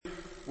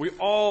We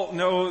all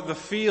know the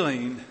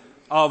feeling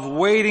of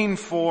waiting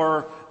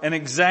for an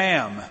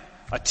exam,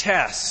 a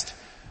test,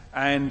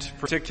 and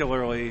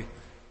particularly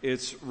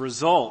its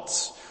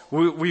results.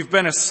 We've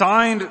been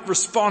assigned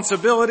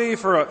responsibility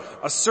for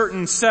a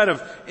certain set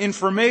of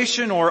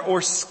information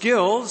or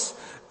skills,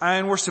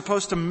 and we're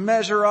supposed to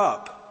measure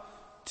up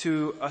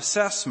to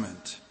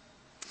assessment.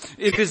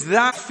 It is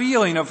that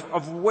feeling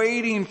of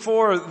waiting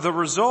for the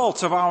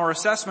results of our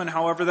assessment,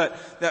 however,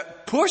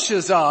 that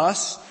pushes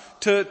us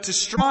to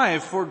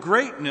strive for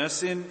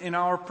greatness in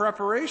our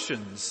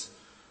preparations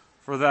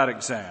for that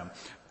exam.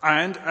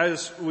 And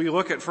as we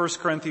look at 1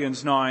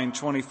 Corinthians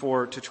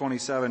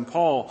 9:24-27,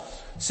 Paul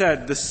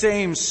said the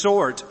same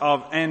sort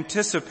of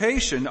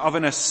anticipation of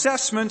an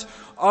assessment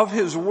of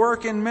his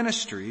work in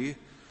ministry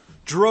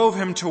drove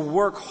him to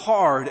work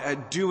hard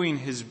at doing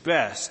his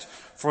best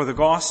for the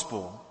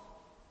gospel.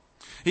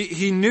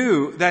 He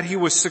knew that he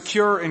was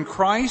secure in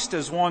Christ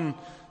as one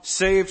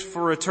saved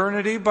for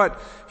eternity,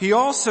 but he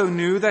also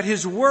knew that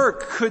his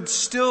work could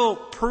still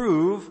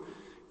prove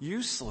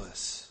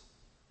useless,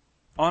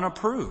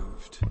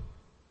 unapproved.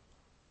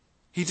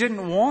 He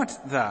didn't want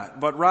that,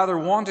 but rather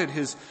wanted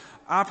his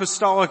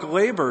apostolic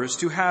labors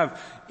to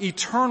have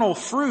eternal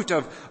fruit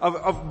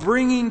of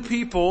bringing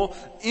people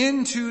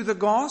into the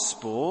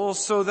gospel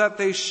so that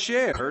they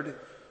shared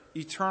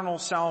eternal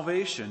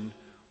salvation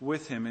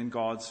with him in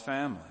God's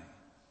family.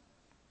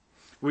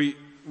 We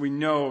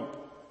know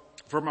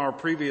from our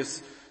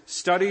previous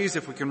studies,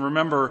 if we can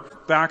remember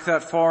back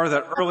that far,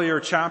 that earlier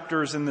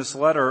chapters in this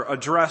letter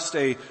addressed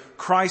a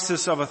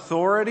crisis of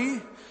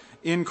authority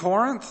in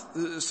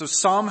Corinth. So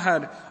some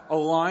had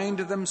aligned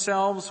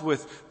themselves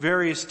with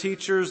various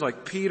teachers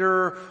like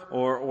Peter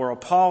or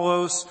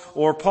Apollos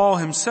or Paul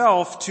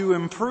himself to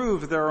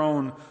improve their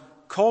own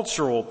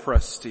cultural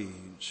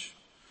prestige.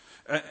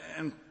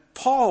 And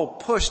Paul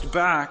pushed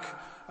back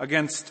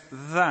against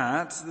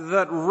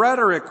that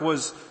rhetoric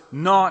was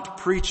not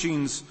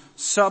preaching's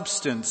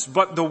substance,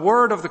 but the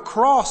word of the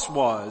cross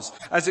was,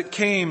 as it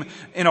came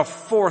in a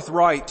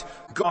forthright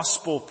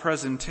gospel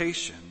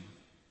presentation.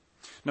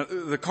 Now,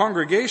 the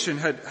congregation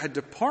had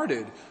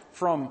departed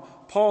from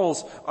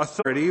Paul's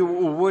authority,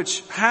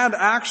 which had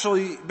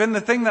actually been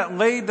the thing that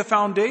laid the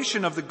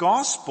foundation of the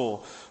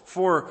gospel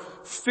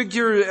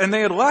and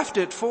they had left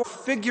it for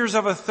figures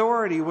of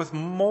authority with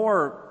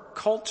more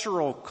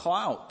cultural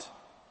clout.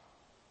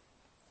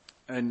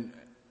 And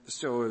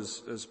so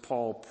as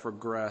Paul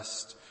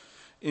progressed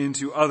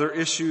into other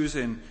issues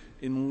in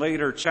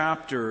later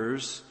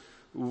chapters,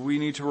 we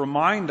need to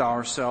remind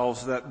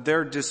ourselves that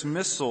their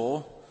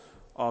dismissal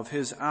of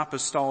his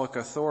apostolic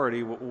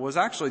authority was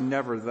actually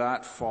never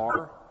that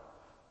far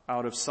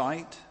out of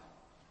sight.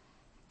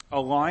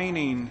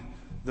 Aligning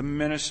the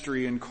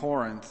ministry in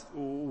Corinth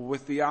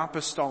with the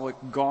apostolic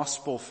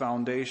gospel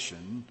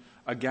foundation,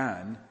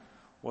 again,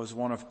 was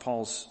one of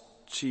Paul's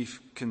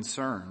chief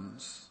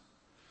concerns.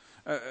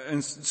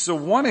 And so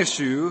one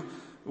issue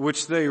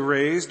which they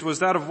raised was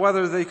that of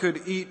whether they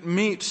could eat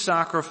meat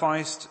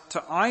sacrificed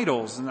to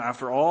idols. And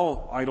after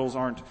all, idols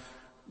aren't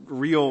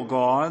real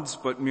gods,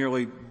 but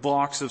merely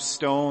blocks of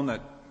stone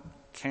that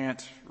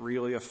can't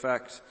really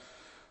affect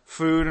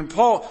food. And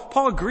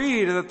Paul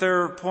agreed that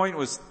their point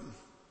was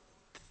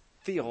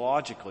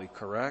theologically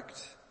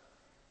correct,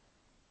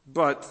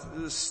 but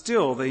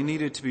still they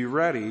needed to be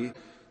ready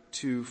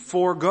to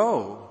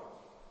forego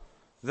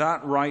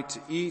that right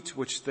to eat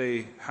which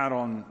they had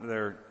on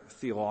their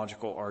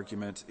theological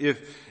argument,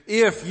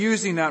 if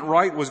using that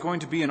right was going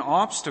to be an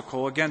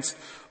obstacle against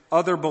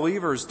other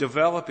believers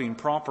developing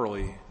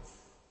properly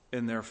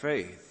in their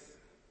faith.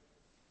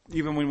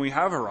 Even when we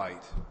have a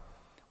right,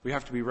 we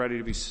have to be ready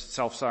to be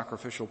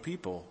self-sacrificial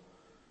people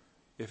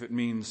if it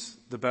means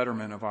the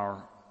betterment of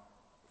our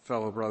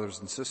fellow brothers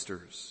and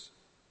sisters.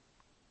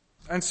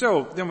 And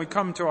so then we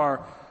come to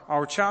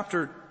our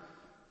chapter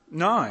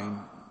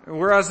 9,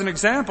 where as an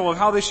example of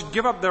how they should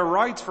give up their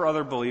rights for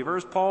other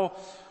believers, Paul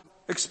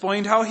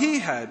explained how he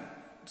had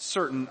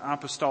certain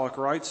apostolic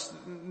rights,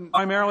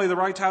 primarily the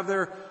right to have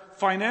their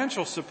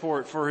financial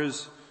support for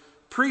his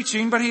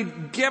preaching, but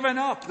he'd given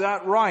up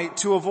that right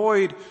to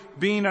avoid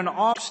being an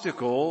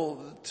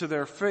obstacle to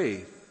their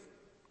faith.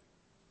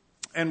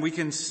 And we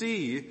can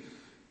see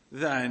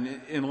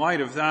then, in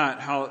light of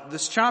that, how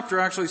this chapter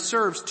actually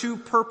serves two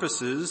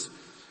purposes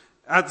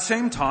at the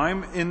same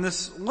time in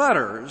this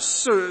letter.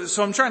 So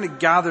I'm trying to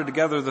gather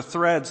together the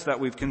threads that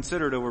we've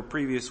considered over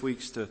previous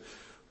weeks to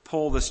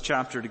pull this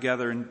chapter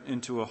together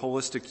into a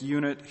holistic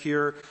unit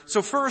here.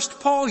 So first,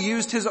 Paul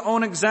used his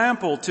own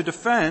example to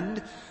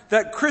defend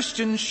that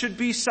Christians should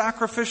be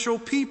sacrificial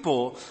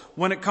people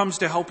when it comes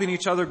to helping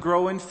each other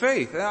grow in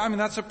faith. I mean,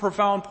 that's a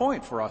profound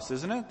point for us,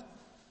 isn't it?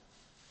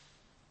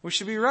 We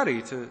should be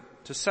ready to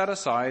set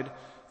aside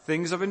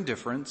things of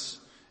indifference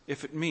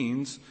if it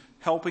means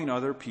helping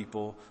other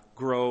people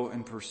grow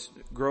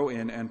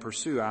in and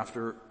pursue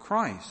after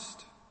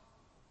Christ.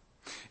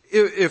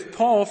 If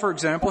Paul, for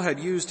example, had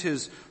used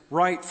his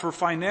right for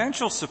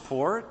financial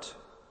support,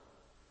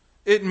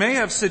 it may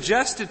have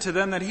suggested to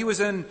them that he was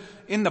in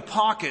the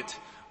pocket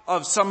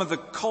of some of the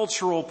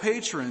cultural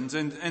patrons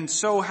and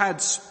so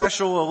had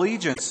special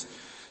allegiance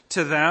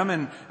to them,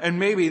 and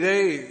maybe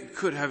they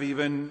could have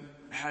even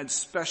had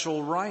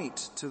special right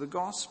to the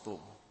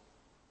gospel.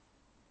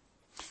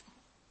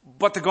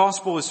 But the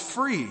gospel is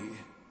free,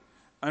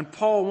 and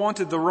Paul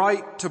wanted the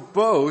right to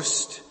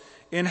boast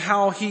in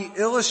how he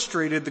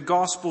illustrated the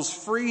gospel's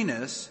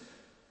freeness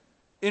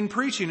in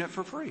preaching it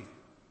for free.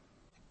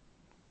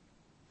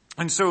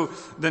 And so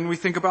then we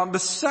think about the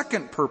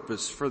second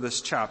purpose for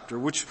this chapter,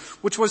 which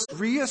was to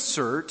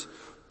reassert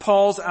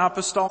Paul's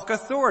apostolic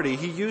authority.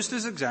 He used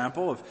his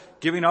example of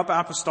giving up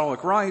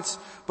apostolic rights,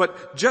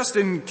 but just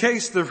in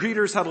case the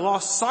readers had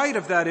lost sight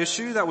of that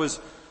issue that was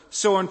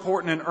so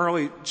important in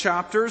early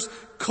chapters,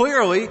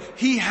 clearly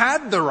he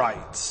had the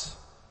rights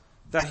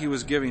that he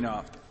was giving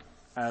up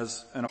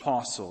as an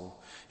apostle.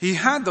 He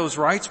had those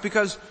rights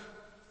because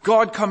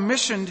God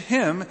commissioned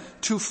him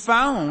to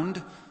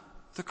found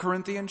the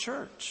Corinthian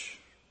church.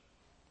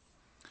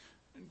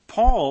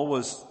 Paul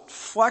was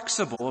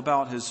flexible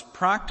about his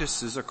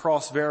practices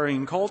across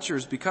varying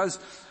cultures because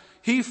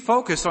he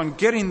focused on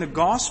getting the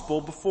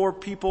gospel before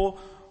people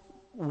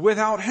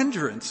without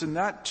hindrance. And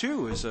that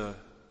too is a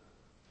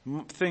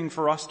thing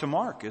for us to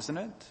mark, isn't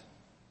it?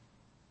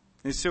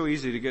 It's so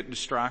easy to get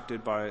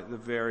distracted by the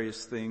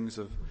various things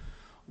of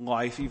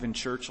life, even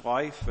church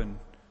life, and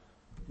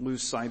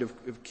lose sight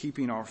of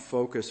keeping our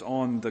focus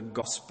on the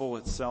gospel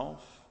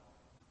itself.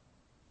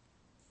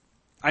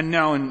 And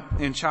now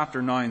in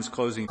chapter 9's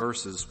closing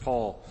verses,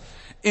 Paul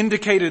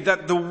indicated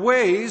that the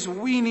ways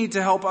we need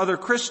to help other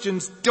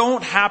Christians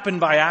don't happen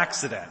by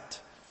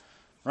accident.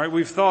 Right?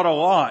 We've thought a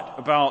lot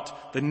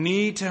about the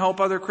need to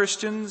help other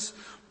Christians,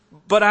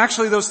 but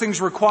actually those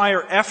things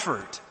require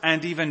effort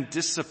and even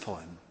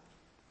discipline.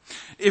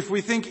 If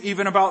we think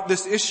even about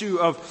this issue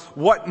of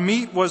what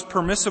meat was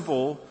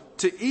permissible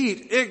to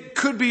eat, it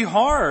could be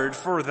hard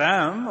for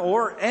them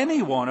or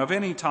anyone of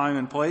any time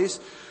and place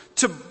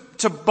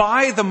to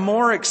buy the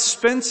more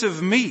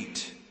expensive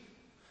meat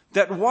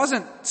that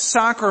wasn't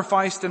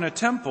sacrificed in a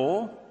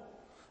temple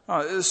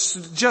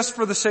just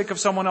for the sake of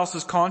someone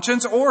else's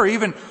conscience, or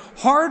even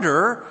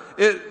harder,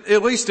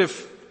 at least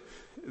if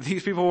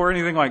these people were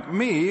anything like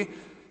me,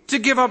 to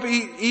give up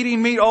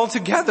eating meat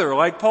altogether,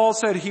 like Paul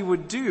said he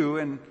would do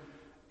in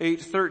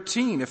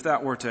 8:13 if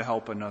that were to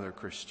help another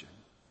Christian.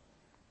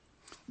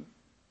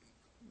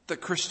 The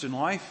Christian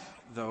life,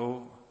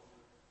 though,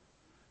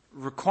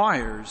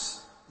 requires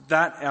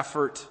that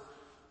effort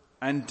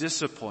and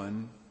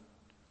discipline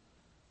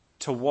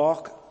to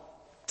walk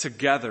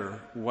together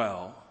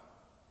well.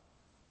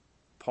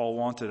 Paul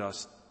wanted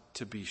us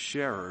to be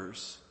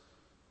sharers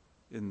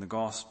in the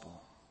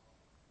gospel.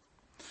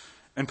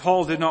 And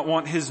Paul did not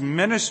want his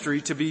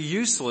ministry to be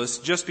useless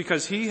just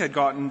because he had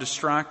gotten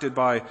distracted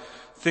by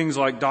things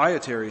like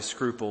dietary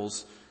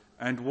scruples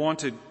and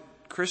wanted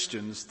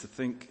Christians to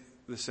think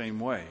the same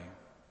way.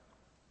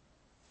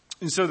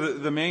 And so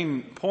the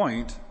main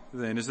point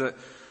then is that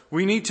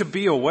we need to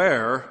be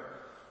aware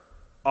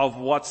of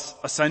what's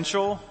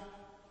essential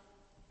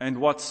and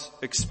what's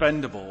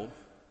expendable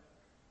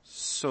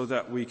so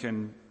that we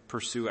can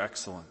pursue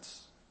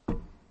excellence.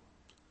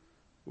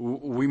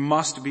 We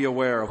must be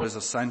aware of what is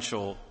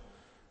essential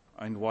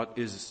and what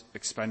is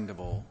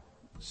expendable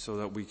so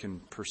that we can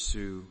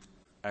pursue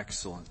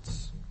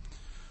excellence.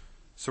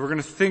 So we're going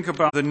to think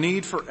about the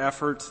need for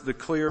effort, the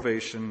clear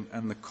motivation,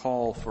 and the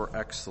call for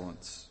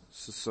excellence.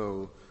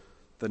 So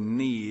the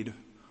need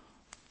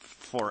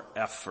for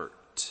effort.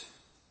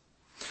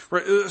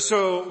 Right,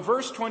 so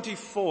verse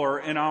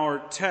 24 in our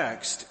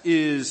text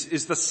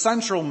is the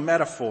central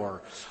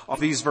metaphor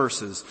of these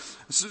verses.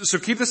 So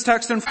keep this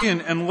text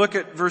in and look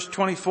at verse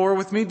 24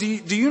 with me.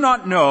 Do you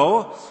not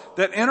know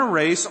that in a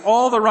race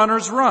all the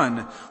runners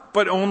run,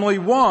 but only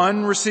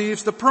one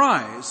receives the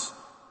prize?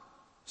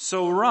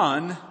 So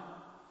run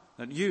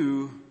that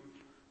you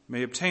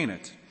may obtain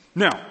it.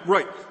 Now,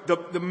 right,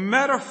 the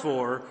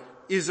metaphor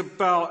is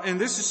about, and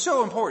this is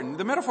so important,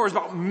 the metaphor is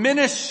about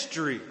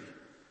ministry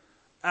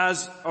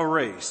as a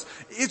race.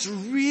 It's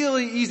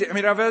really easy. I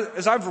mean,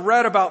 as I've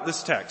read about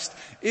this text,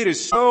 it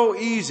is so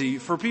easy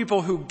for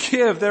people who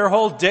give their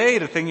whole day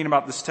to thinking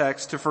about this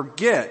text to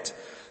forget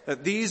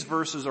that these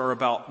verses are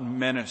about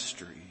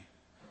ministry.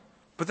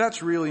 But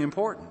that's really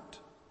important.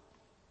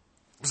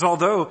 Because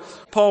although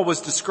Paul was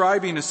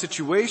describing a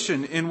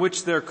situation in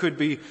which there could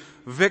be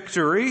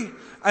victory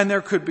and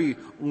there could be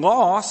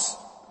loss,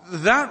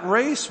 that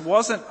race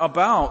wasn't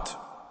about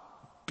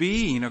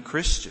being a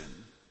Christian.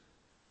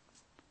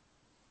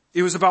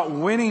 It was about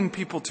winning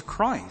people to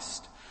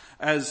Christ,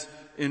 as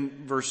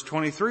in verse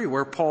 23,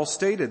 where Paul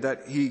stated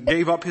that he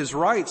gave up his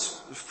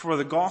rights for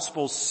the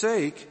gospel's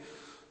sake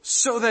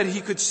so that he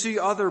could see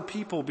other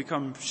people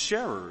become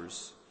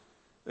sharers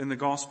in the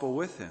gospel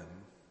with him.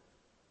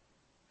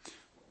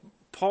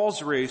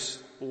 Paul's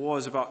race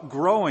was about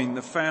growing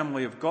the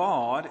family of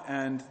God,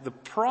 and the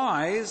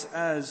prize,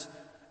 as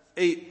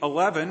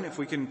 8:11, if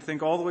we can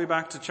think all the way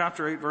back to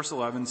chapter 8, verse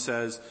 11,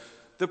 says,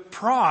 the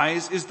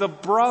prize is the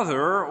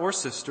brother or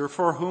sister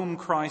for whom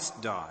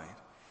Christ died.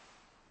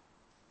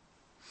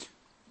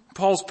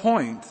 Paul's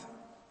point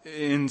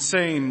in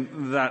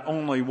saying that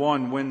only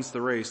one wins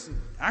the race,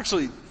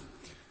 actually,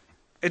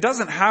 it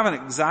doesn't have an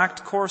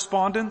exact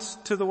correspondence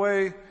to the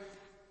way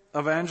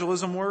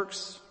evangelism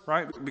works,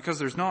 right? Because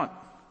there's not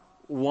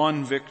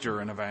one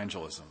victor in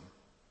evangelism.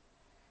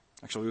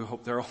 Actually, we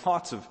hope there are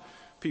lots of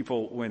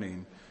people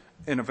winning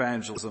in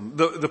evangelism.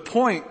 The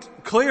point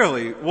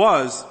clearly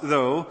was,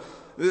 though,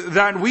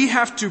 that we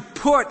have to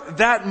put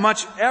that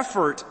much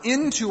effort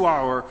into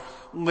our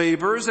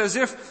labors as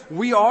if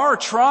we are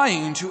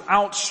trying to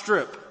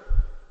outstrip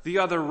the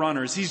other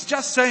runners. He's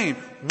just saying,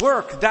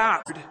 work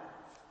that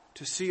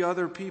to see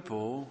other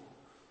people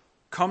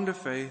come to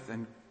faith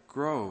and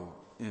grow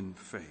in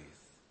faith.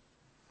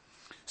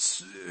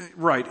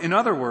 Right. In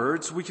other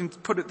words, we can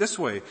put it this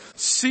way.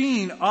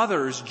 Seeing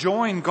others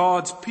join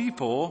God's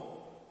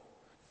people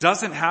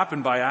doesn't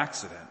happen by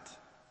accident.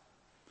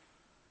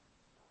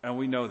 And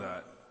we know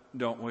that,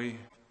 don't we?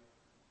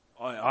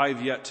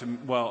 I've yet to,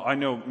 I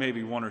know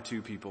maybe one or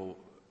two people,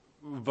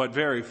 but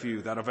very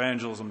few, that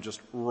evangelism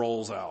just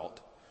rolls out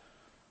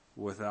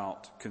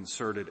without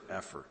concerted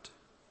effort.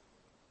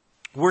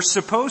 We're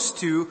supposed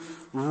to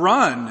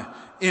run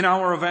in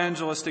our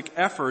evangelistic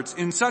efforts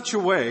in such a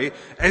way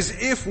as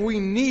if we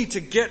need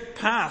to get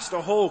past a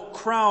whole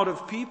crowd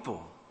of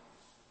people.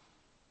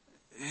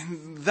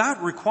 And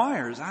that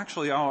requires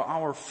actually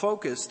our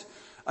focused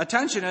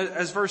attention.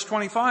 As verse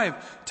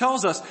 25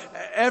 tells us,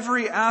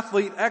 every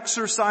athlete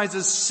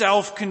exercises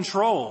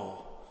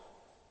self-control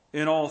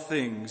in all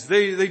things.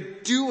 They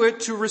do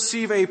it to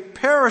receive a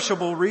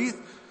perishable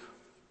wreath,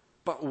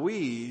 but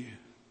we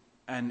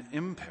an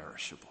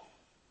imperishable.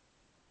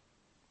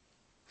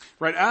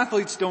 Right?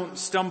 Athletes don't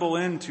stumble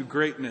into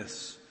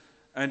greatness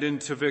and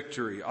into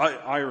victory.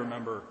 I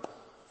remember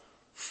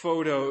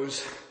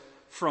photos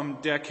from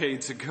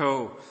decades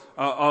ago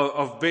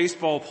of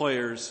baseball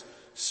players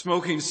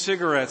smoking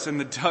cigarettes in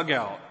the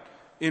dugout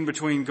in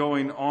between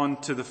going on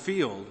to the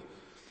field.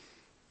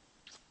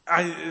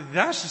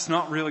 That's just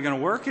not really going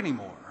to work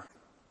anymore.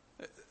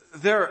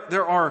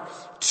 There are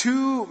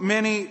too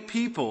many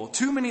people,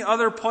 too many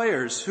other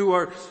players who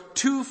are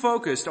too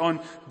focused on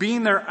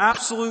being their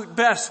absolute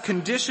best,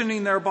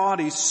 conditioning their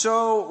bodies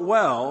so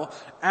well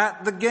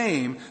at the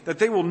game that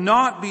they will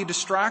not be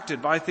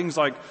distracted by things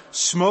like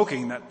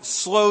smoking that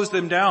slows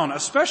them down,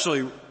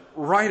 especially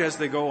right as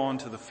they go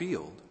onto the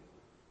field.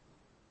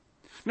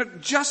 Now,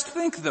 just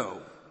think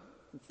though,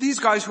 these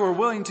guys who are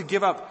willing to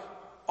give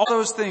up all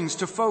those things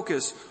to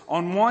focus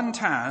on one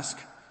task,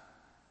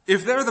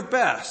 if they're the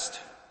best,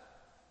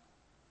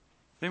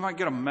 they might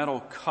get a medal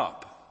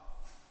cup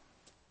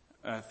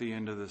at the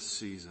end of this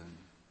season,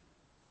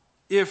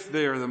 if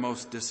they are the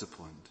most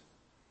disciplined.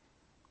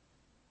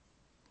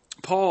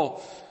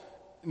 Paul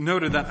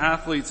noted that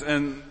athletes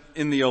in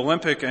the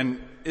Olympic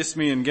and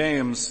Isthmian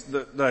Games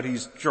that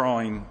he's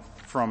drawing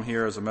from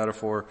here as a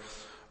metaphor,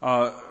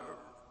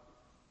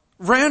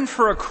 ran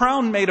for a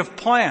crown made of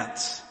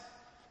plants.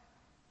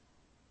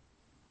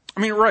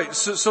 I mean, right,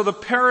 so the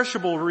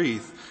perishable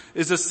wreath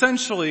is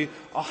essentially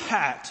a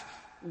hat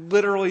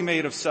literally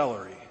made of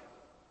celery.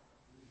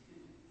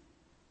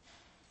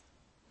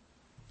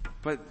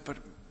 But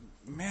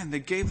man, they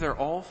gave their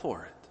all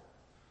for it.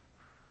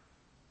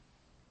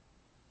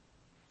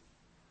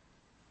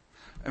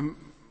 And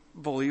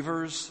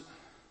believers,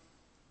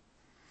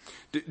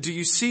 do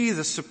you see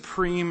the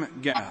supreme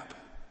gap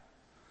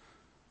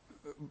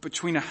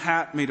between a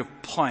hat made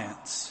of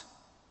plants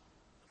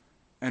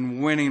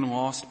and winning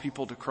lost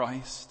people to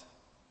Christ?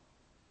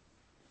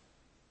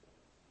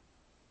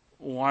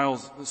 While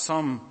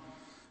some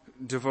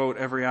devote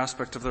every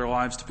aspect of their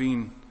lives to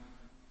being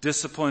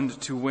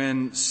disciplined to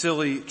win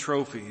silly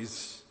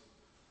trophies,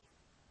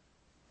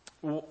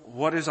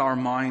 what is our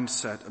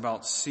mindset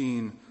about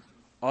seeing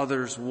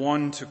others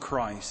won to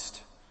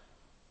Christ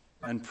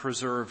and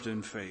preserved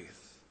in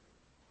faith?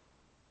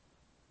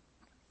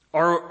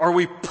 Are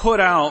we put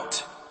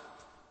out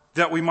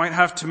that we might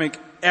have to make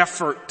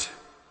effort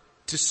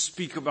to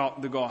speak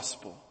about the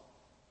gospel?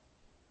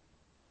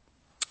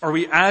 Are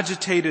we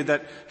agitated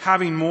that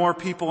having more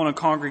people in a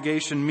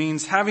congregation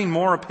means having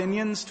more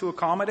opinions to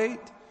accommodate?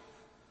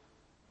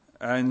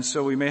 And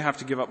so we may have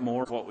to give up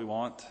more of what we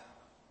want?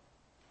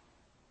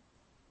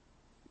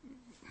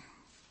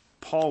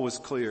 Paul was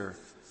clear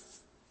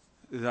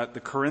that the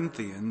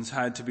Corinthians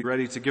had to be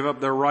ready to give up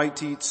their right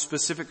to eat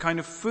specific kind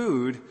of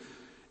food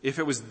if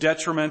it was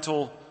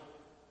detrimental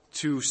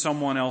to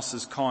someone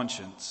else's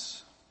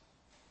conscience.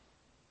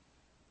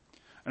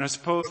 And I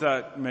suppose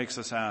that makes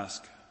us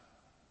ask,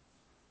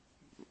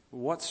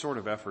 what sort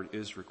of effort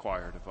is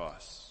required of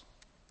us?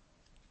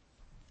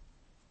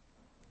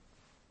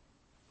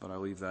 But I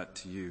leave that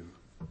to you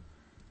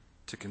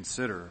to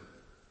consider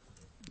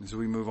as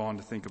we move on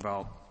to think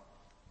about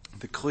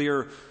the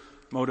clear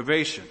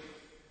motivation.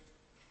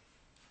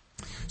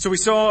 So we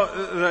saw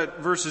that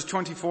verses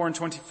 24 and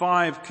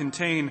 25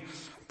 contain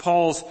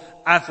Paul's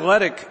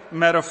athletic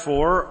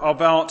metaphor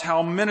about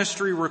how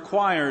ministry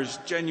requires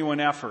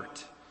genuine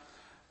effort.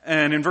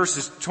 And in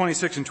verses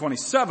 26 and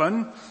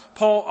 27,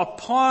 Paul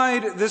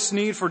applied this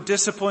need for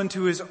discipline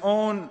to his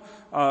own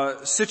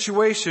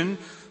situation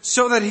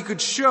so that he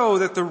could show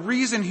that the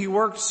reason he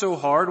worked so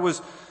hard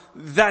was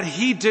that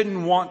he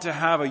didn't want to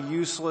have a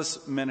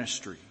useless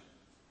ministry.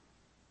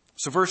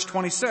 So verse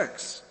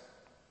 26.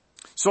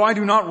 So I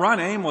do not run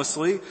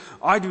aimlessly.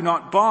 I do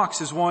not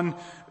box as one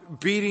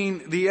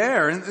beating the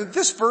air. And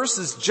this verse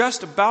is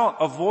just about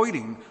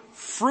avoiding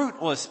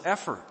fruitless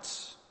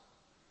efforts.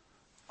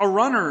 A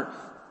runner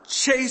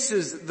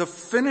chases the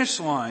finish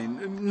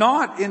line,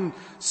 not in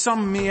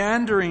some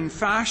meandering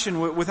fashion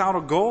without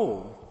a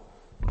goal.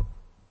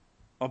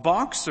 A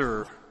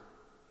boxer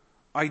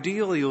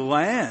ideally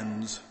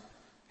lands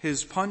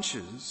his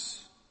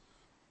punches.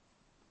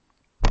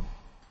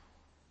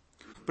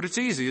 But it's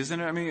easy, isn't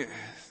it? I mean,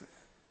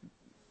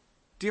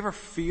 do you ever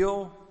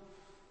feel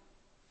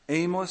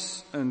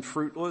aimless and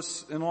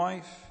fruitless in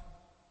life?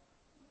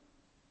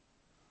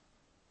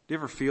 Do you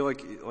ever feel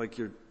like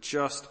you're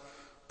just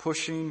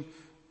pushing,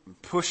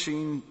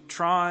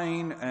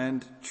 trying,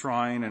 and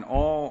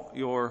all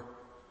your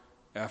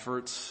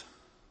efforts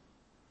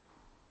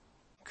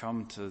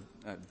come to,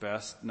 at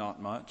best,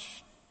 not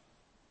much,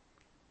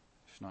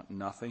 if not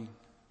nothing?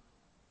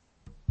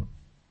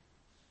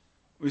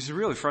 It's a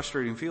really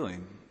frustrating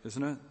feeling,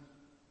 isn't it?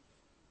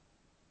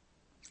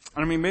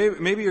 I mean,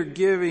 maybe you're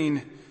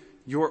giving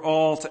your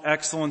all to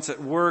excellence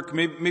at work.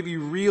 Maybe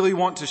you really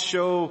want to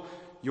show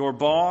your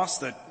boss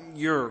that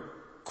you're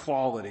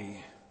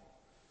quality.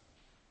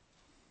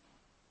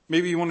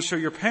 Maybe you want to show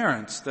your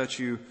parents that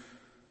you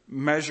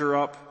measure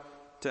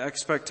up to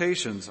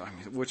expectations. I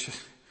mean, which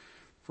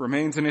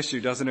remains an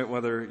issue, doesn't it,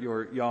 whether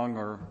you're young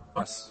or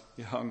less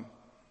young?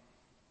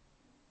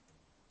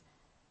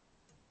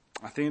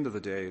 At the end of the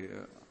day,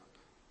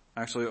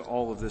 actually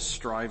all of this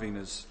striving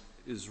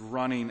is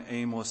running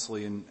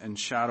aimlessly and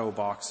shadow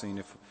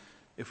boxing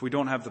if we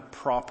don't have the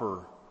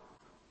proper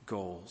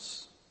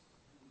goals.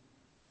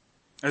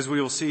 As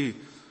we will see,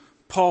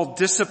 Paul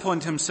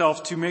disciplined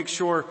himself to make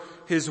sure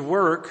his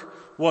work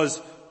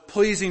was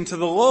pleasing to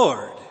the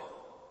Lord.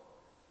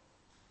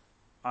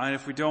 And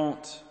if we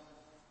don't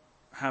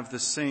have the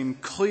same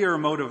clear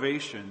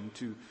motivation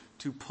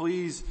to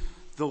please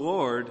the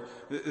Lord,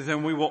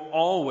 then we will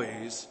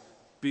always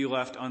be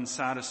left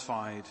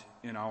unsatisfied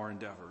in our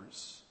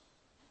endeavors.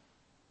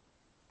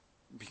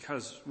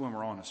 Because when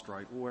we're honest,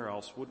 right, where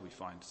else would we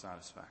find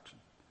satisfaction?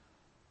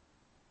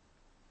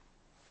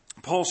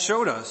 Paul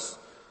showed us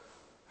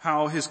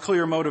how his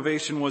clear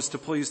motivation was to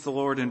please the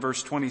Lord in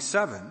verse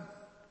 27.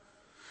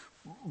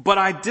 But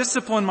I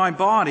discipline my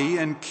body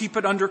and keep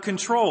it under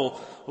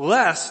control,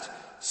 lest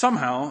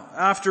somehow,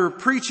 after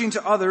preaching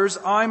to others,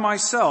 I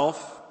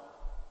myself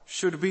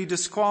should be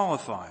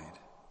disqualified.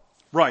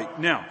 Right,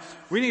 now,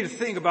 we need to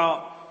think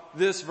about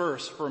this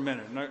verse for a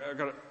minute. And I've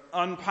got to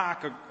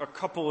unpack a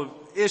couple of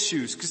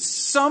issues, because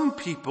some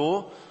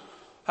people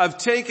have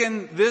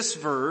taken this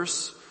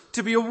verse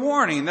to be a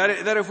warning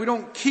that if we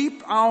don't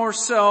keep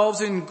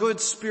ourselves in good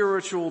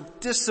spiritual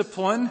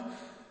discipline,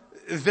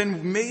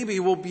 then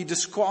maybe we'll be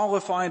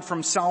disqualified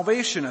from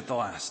salvation at the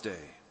last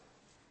day.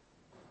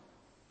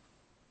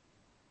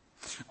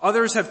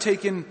 Others have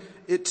taken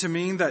it to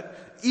mean that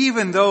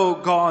even though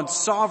God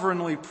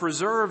sovereignly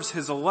preserves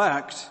his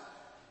elect,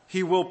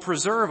 he will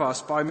preserve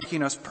us by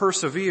making us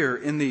persevere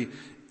in the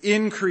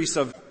increase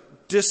of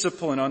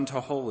discipline unto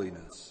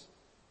holiness.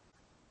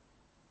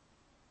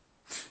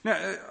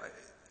 Now,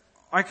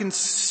 I can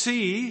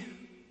see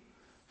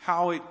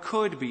how it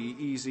could be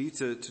easy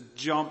to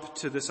jump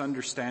to this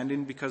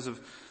understanding because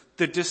of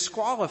the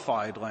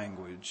disqualified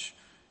language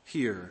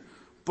here.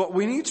 But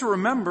we need to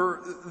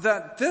remember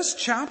that this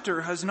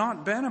chapter has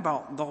not been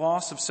about the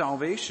loss of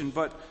salvation,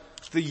 but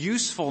the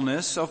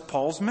usefulness of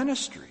Paul's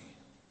ministry.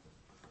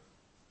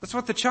 That's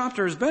what the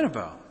chapter has been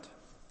about.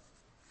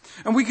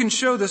 And we can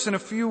show this in a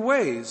few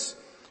ways.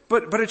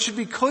 But it should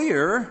be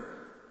clear,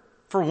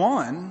 for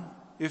one,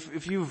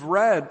 if you've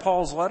read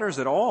Paul's letters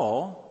at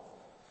all,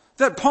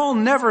 that Paul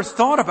never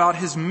thought about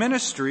his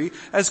ministry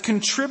as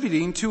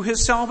contributing to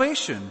his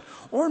salvation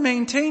or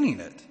maintaining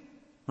it.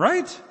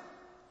 Right?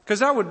 Because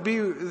that would be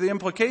the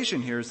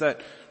implication here, is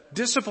that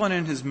discipline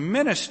in his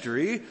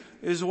ministry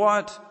is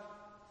what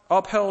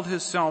upheld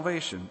his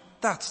salvation.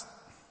 That's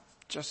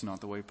just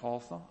not the way Paul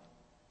thought.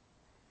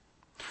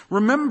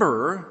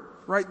 Remember,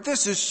 right,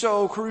 this is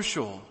so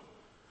crucial,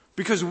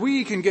 because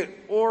we can get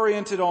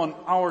oriented on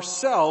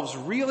ourselves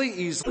really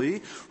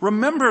easily.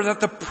 Remember that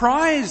the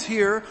prize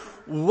here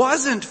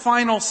wasn't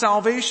final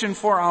salvation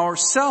for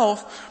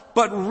ourselves,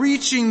 but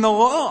reaching the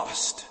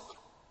lost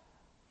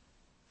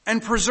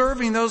and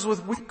preserving those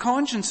with weak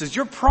consciences.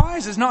 Your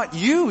prize is not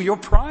you. Your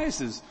prize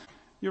is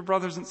your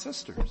brothers and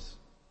sisters.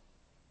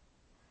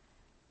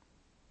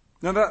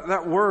 Now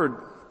that word,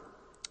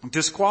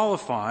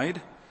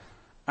 disqualified,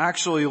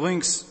 actually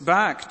links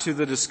back to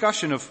the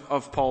discussion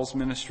of Paul's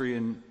ministry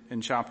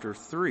in chapter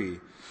 3.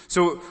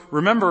 So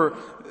remember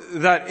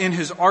that in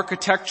his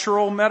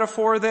architectural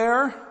metaphor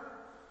there,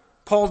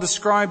 Paul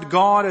described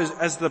God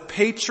as the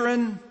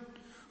patron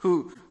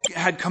who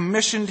had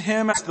commissioned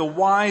him as the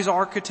wise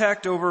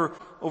architect over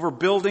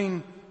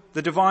building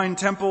the divine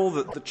temple,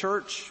 the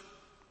church.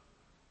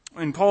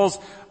 And Paul's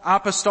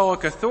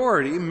apostolic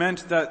authority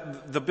meant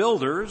that the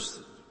builders,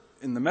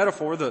 in the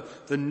metaphor,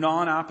 the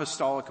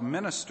non-apostolic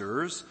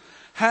ministers,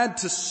 had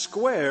to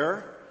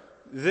square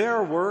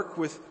their work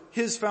with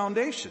his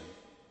foundation,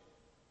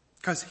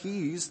 because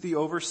he's the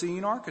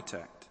overseeing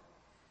architect.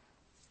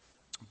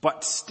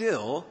 But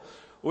still,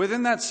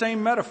 within that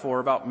same metaphor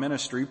about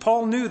ministry,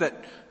 Paul knew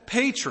that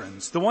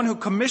patrons, the one who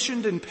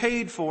commissioned and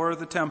paid for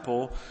the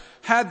temple,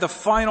 had the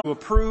final to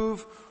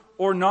approve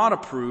or not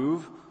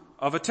approve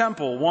of a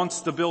temple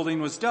once the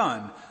building was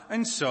done.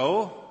 And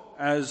so,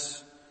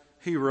 as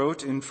he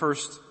wrote in 1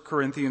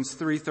 Corinthians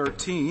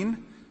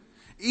 3:13,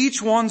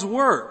 each one's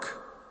work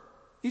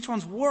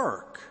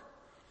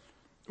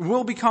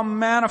will become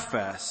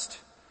manifest,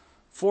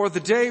 for the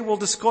day will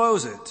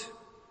disclose it,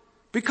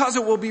 because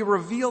it will be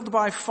revealed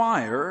by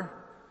fire,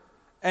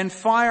 and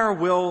fire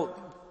will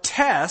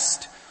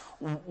test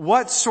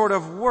what sort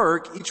of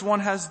work each one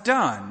has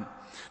done.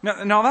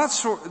 Now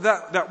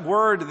that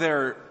word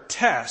there,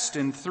 test,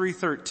 in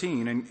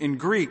 3:13 in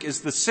Greek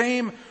is the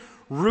same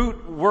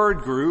root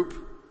word group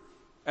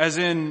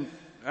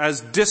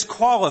as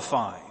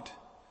disqualified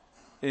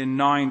in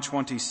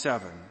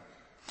 9:27.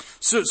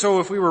 So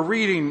if we were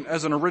reading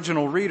as an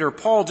original reader,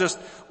 Paul just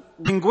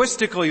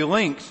linguistically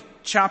linked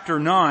chapter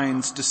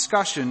 9's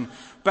discussion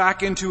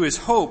back into his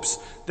hopes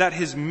that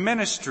his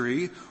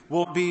ministry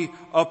will be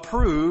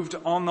approved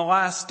on the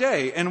last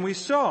day. And we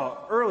saw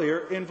earlier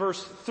in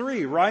verse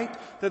 3, right,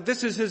 that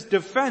this is his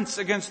defense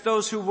against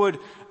those who would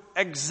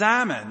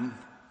examine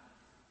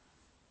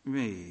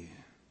me.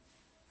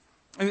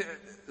 And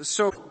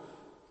so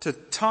to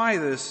tie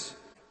this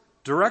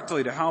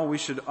directly to how we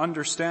should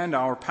understand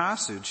our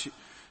passage,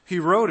 he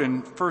wrote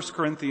in 1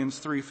 Corinthians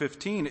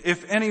 3:15,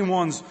 if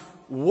anyone's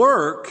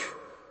work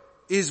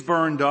is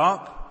burned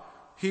up,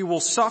 he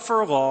will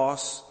suffer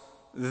loss,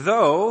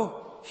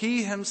 though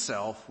he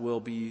himself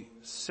will be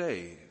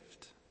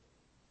saved.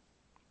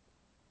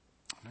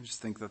 I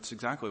just think that's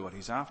exactly what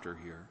he's after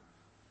here.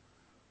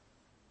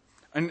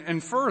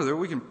 And further,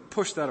 we can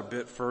push that a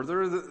bit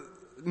further.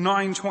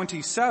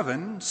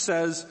 9:27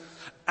 says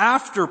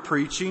after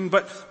preaching,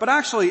 but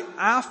actually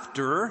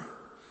after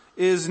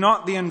is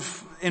not the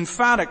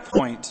emphatic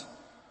point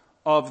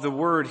of the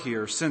word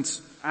here,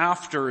 since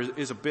after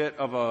is a bit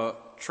of a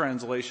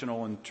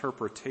translational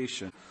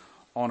interpretation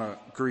on a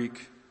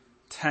Greek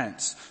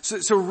tense.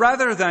 So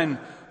rather than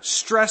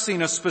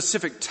stressing a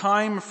specific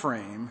time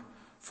frame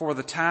for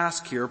the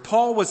task here,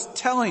 Paul was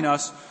telling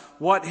us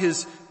what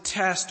his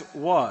test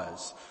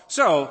was.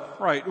 So,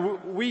 right,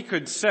 we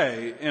could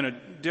say in a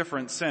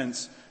different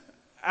sense,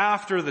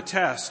 after the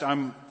test,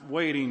 I'm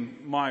waiting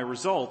my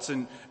results,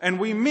 and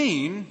we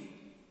mean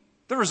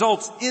the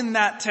results in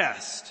that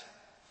test.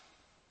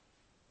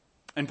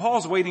 And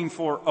Paul's waiting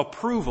for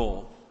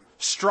approval,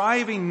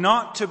 striving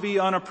not to be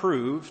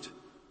unapproved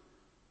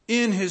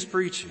in his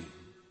preaching.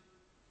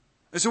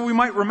 And so we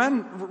might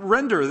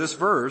render this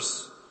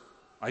verse,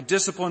 I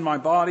discipline my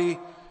body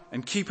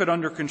and keep it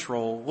under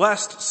control,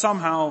 lest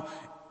somehow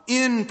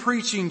in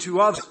preaching to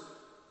others,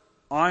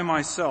 I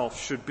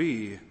myself should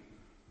be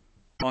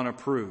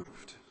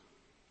unapproved.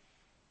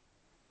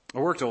 I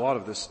worked a lot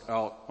of this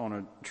out on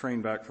a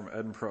train back from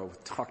Edinburgh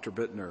with Dr.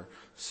 Bittner,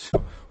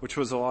 which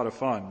was a lot of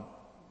fun.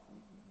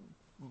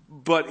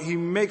 But he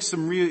made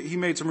some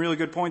really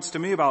good points to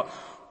me about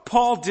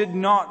Paul did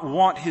not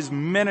want his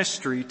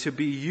ministry to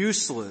be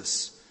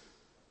useless.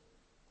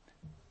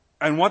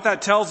 And what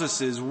that tells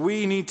us is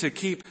we need to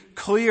keep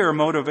clear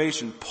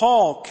motivation.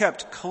 Paul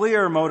kept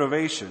clear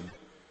motivation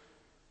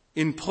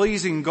in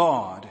pleasing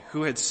God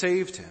who had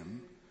saved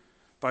him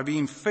by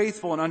being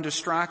faithful and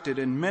undistracted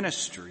in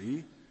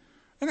ministry.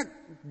 And it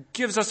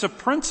gives us a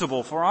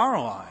principle for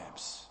our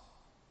lives.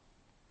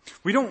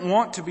 We don't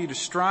want to be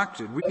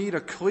distracted. We need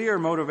a clear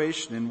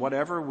motivation in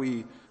whatever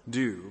we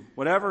do,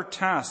 whatever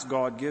task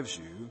God gives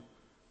you.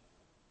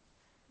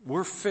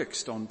 We're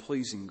fixed on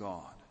pleasing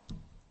God.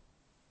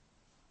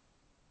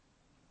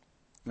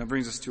 And that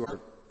brings us to our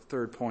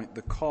third point,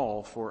 the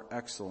call for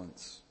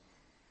excellence.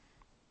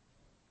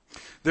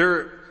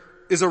 There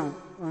is a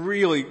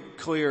really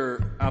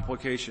clear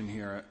application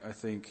here, I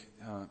think,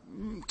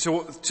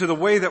 to the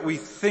way that we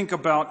think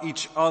about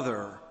each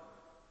other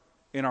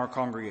in our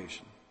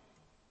congregation.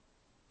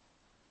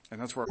 And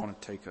that's where I want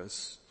to take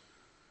us.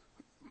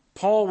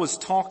 Paul was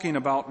talking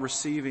about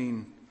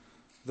receiving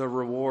the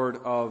reward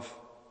of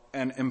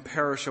an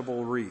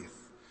imperishable wreath.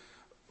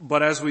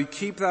 But as we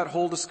keep that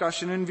whole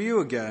discussion in view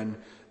again,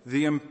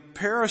 the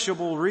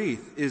imperishable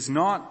wreath is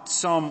not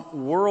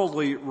some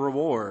worldly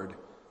reward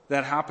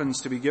that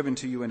happens to be given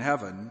to you in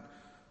heaven,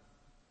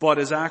 but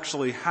is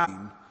actually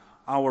having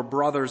our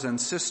brothers and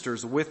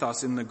sisters with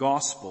us in the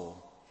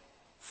gospel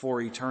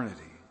for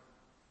eternity.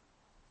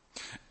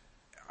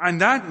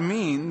 And that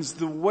means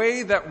the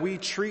way that we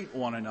treat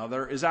one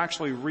another is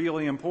actually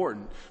really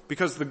important,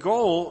 because the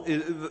goal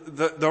is,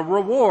 the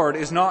reward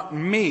is not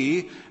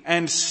me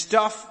and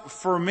stuff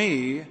for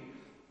me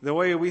the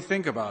way we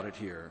think about it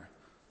here.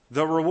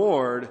 The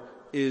reward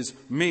is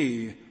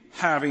me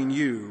having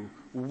you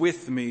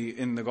with me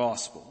in the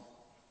gospel.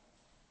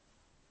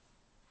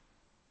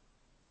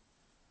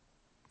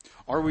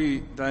 Are we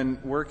then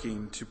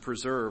working to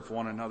preserve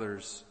one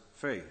another's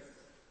faith?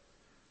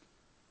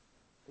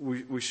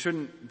 We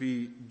shouldn't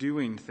be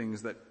doing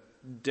things that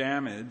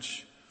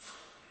damage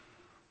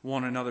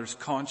one another's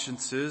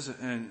consciences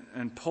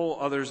and pull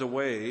others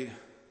away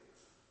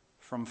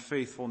from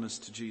faithfulness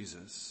to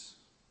Jesus.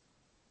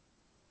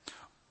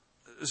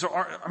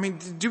 So,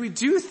 do we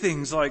do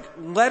things like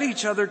let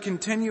each other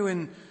continue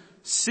in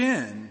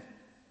sin?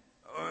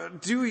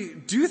 Do we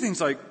do things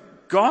like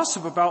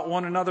gossip about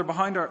one another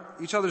behind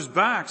each other's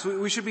backs?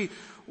 We should be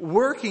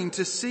working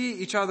to see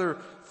each other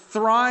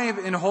thrive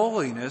in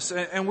holiness,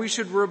 and we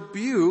should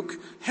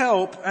rebuke,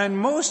 help, and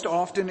most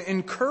often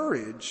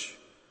encourage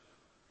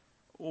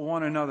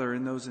one another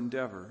in those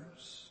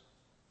endeavors.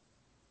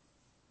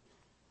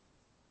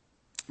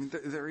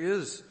 There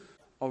is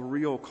a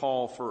real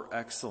call for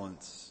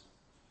excellence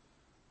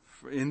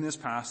in this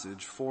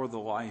passage for the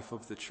life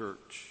of the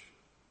church.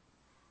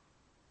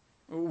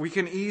 We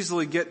can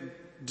easily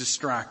get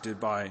distracted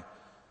by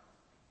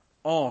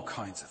all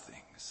kinds of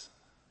things,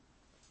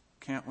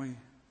 can't we?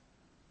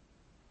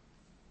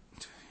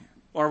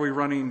 Are we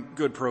running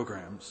good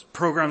programs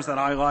that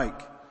I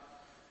like?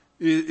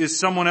 Is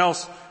someone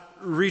else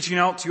reaching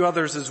out to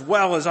others as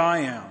well as I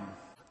am?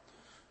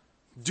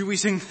 Do we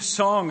sing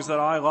songs that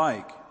I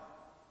like?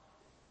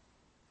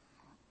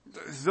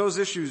 Those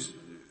issues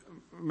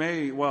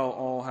may well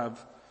all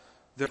have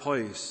their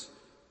place.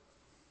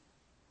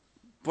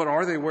 But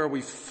are they where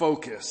we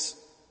focus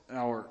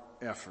our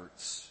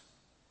efforts?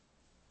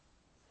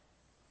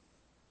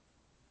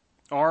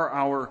 Are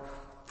our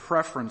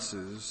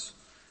preferences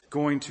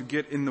going to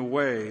get in the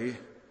way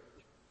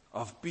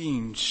of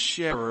being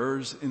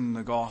sharers in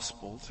the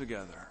gospel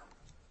together?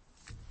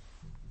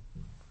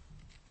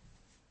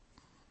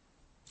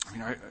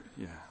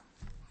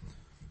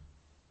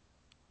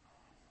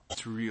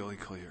 It's really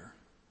clear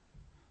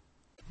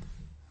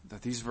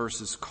that these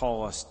verses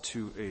call us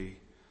to a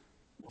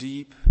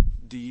deep,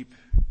 deep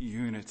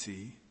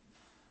unity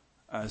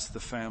as the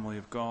family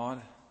of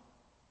God,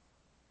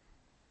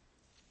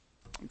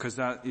 because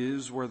that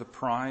is where the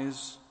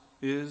prize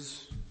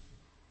is.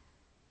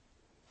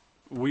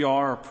 We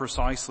are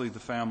precisely the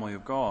family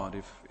of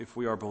God if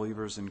we are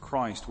believers in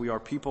Christ. We are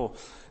people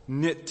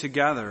knit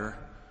together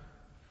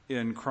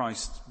in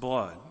Christ's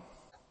blood.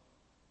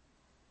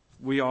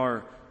 We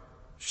are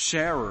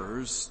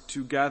sharers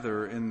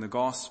together in the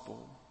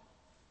gospel,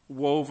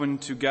 woven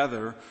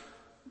together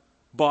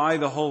by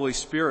the Holy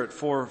Spirit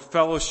for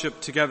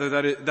fellowship together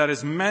that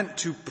is meant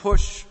to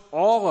push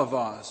all of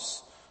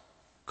us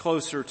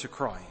closer to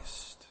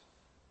Christ.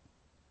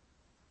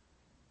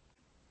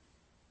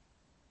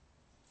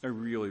 I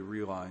really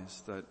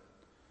realize that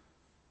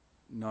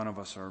none of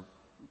us are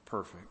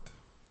perfect,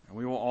 and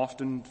we will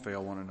often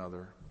fail one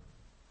another.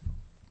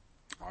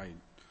 I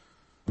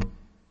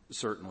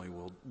certainly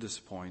will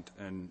disappoint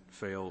and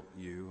fail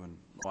you, and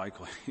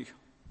likely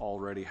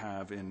already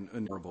have in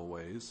innumerable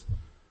ways.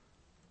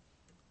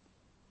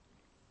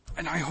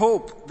 And I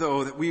hope,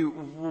 though, that we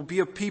will be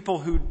a people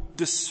who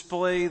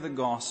display the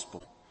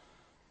gospel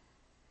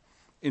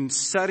in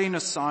setting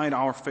aside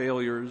our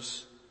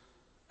failures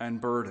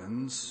and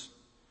burdens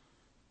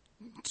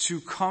to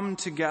come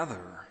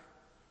together,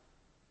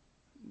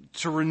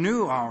 to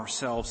renew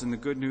ourselves in the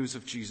good news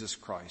of Jesus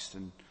Christ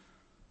and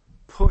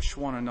push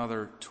one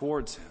another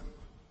towards Him.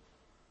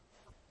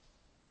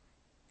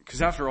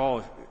 Because after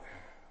all,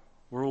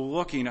 we're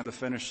looking at the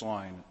finish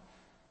line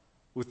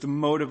with the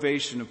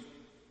motivation of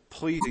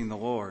pleasing the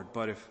Lord,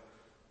 but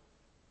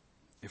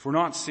if we're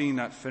not seeing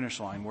that finish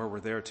line where we're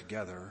there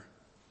together,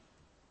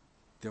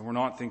 then we're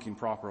not thinking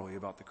properly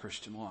about the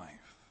Christian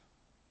life.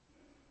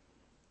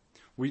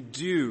 We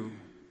do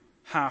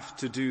have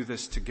to do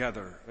this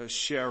together as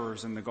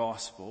sharers in the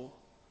gospel.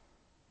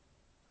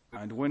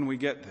 And when we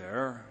get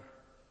there,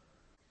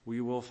 we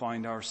will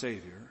find our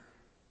Savior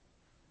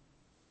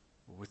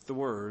with the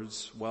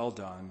words, "Well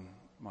done,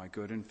 my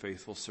good and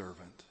faithful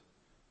servant."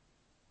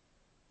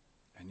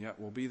 And yet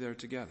we'll be there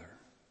together.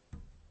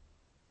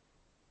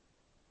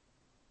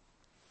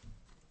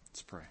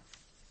 Let's pray.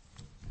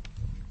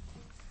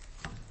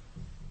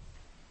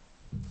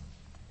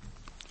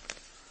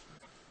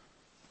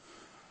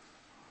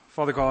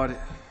 Father God,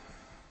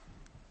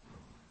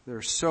 there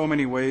are so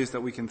many ways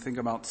that we can think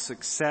about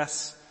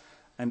success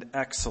and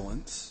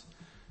excellence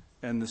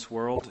in this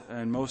world,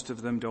 and most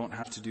of them don't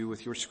have to do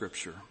with your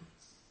Scripture.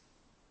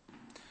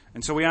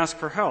 And so we ask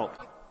for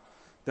help,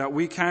 that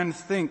we can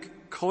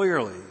think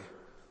clearly,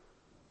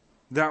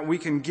 that we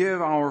can give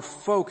our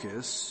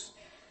focus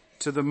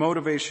to the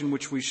motivation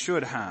which we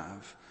should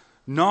have,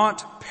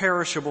 not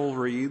perishable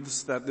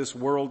wreaths that this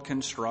world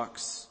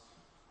constructs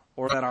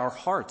or that our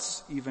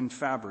hearts even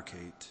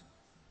fabricate,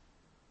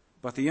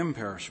 but the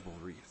imperishable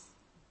wreath,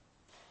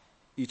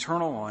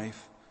 eternal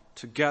life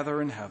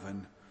together in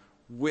heaven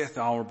with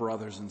our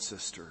brothers and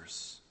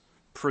sisters,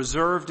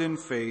 preserved in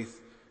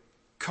faith,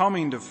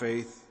 coming to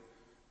faith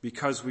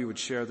because we would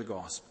share the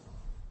gospel.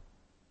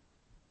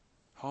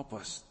 Help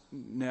us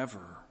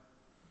never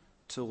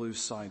to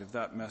lose sight of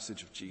that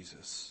message of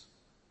Jesus.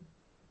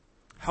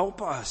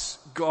 Help us,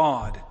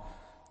 God,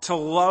 to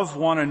love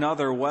one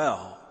another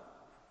well.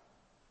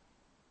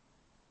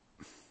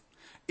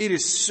 It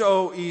is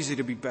so easy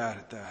to be bad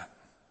at that.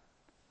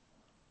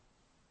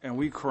 And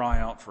we cry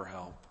out for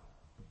help.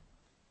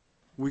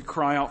 We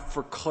cry out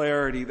for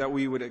clarity, that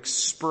we would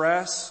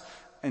express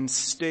and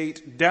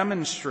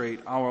demonstrate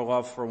our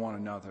love for one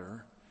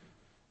another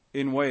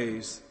in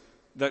ways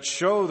that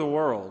show the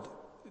world,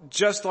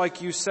 just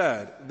like you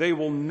said, they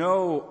will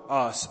know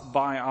us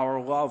by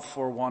our love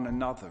for one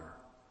another.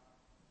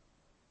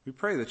 We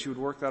pray that you would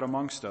work that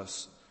amongst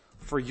us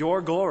for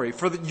your glory,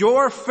 for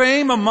your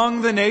fame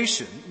among the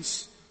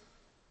nations,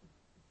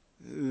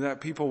 that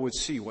people would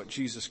see what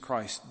Jesus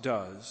Christ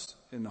does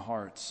in the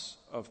hearts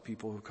of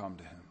people who come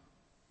to him.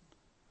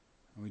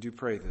 And we do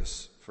pray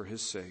this for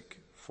his sake,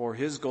 for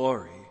his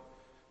glory,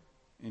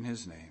 in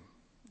his name.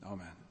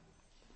 Amen.